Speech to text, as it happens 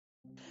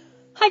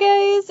Hi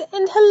guys,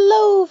 and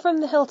hello from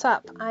the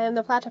hilltop. I am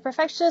the Plateau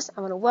Perfectionst.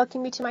 I want to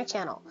welcome you to my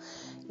channel.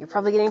 You're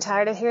probably getting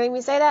tired of hearing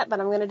me say that, but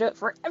I'm going to do it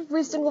for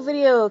every single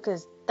video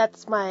because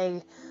that's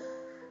my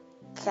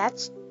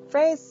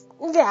catchphrase.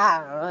 Yeah,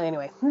 I don't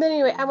know.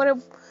 Anyway, I want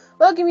to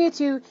welcome you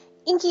to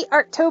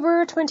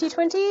InkyArtober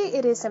 2020.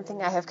 It is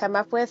something I have come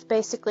up with.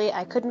 Basically,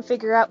 I couldn't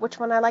figure out which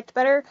one I liked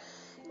better,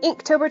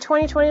 Inktober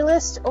 2020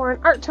 list or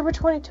an Artober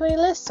 2020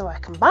 list, so I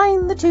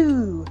combined the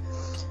two.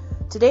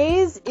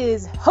 Today's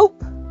is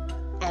Hope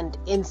and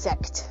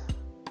Insect.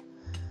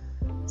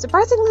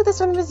 Surprisingly, this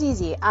one was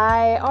easy.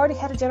 I already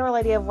had a general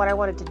idea of what I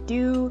wanted to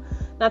do,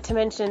 not to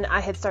mention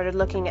I had started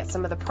looking at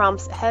some of the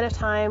prompts ahead of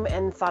time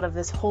and thought of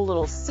this whole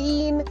little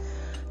scene.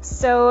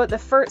 So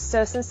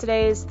since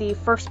today is the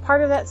first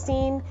part of that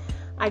scene,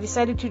 I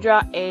decided to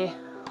draw a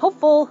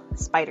hopeful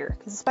spider,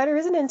 because a spider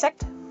is an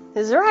insect.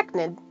 It's an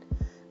arachnid,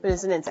 but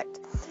it's an insect.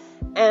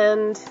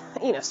 And,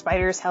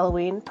 spiders,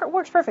 Halloween,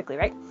 works perfectly,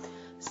 right?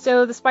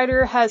 So the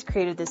spider has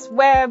created this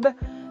web,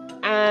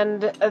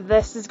 and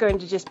this is going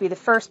to just be the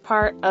first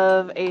part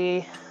of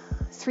a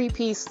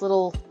 3-piece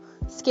little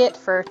skit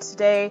for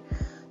today,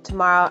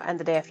 tomorrow, and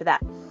the day after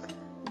that.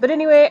 But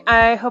anyway,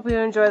 I hope you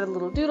enjoy the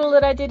little doodle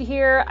that I did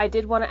here. I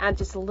did want to add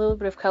just a little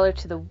bit of color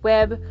to the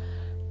web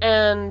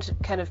and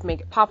kind of make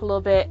it pop a little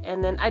bit.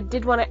 And then I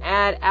did want to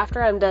add,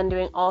 after I'm done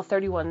doing all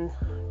 31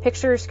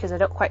 pictures, because I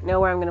don't quite know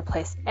where I'm going to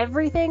place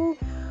everything,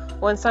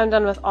 once I'm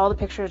done with all the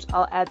pictures,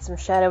 I'll add some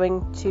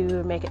shadowing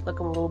to make it look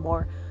a little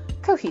more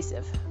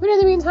cohesive. But in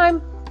the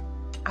meantime,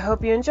 I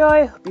hope you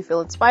enjoy, hope you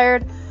feel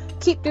inspired,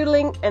 keep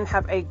doodling, and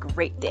have a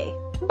great day.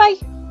 Bye!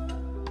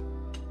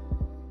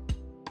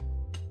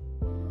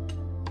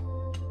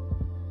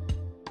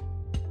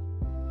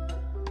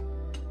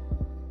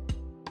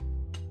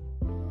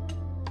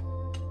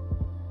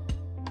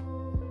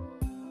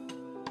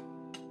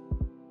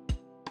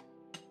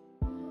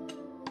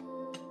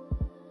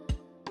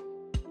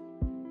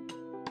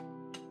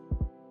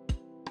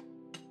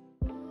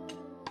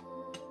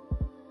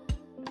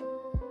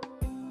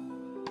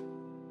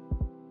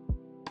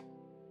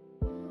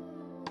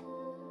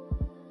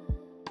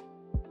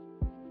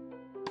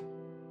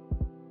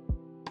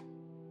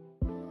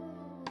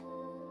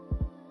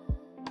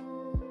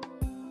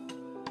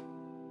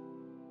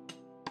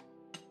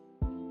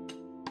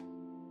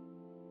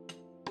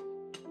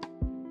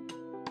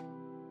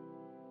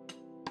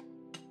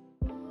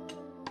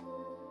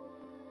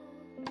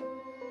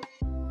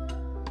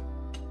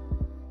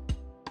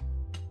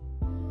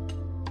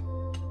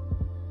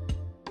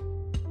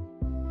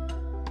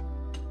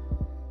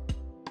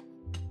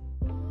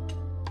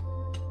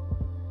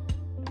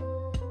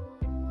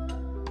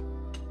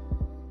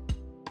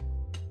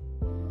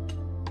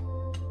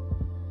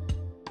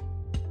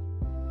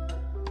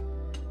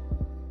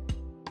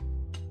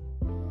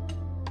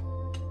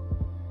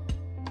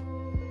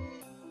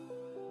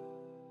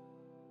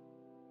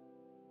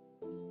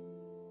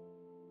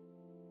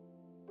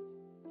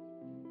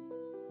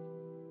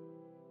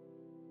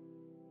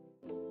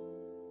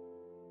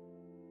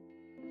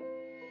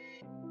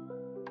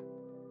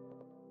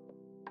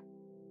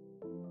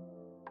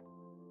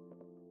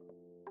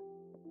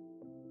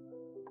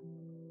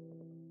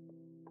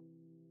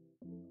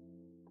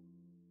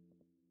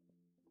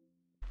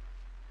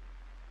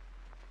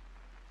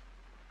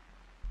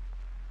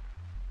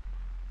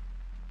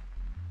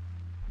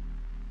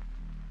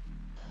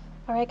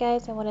 Alright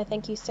guys, I want to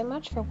thank you so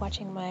much for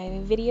watching my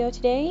video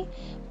today.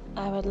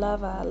 I would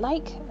love a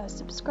like, a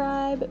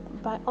subscribe,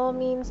 by all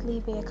means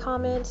leave me a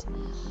comment,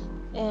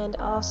 and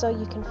also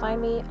you can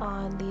find me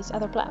on these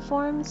other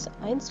platforms,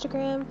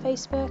 Instagram,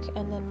 Facebook,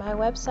 and then my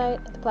website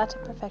at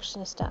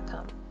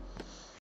theplatowperfectionist.com.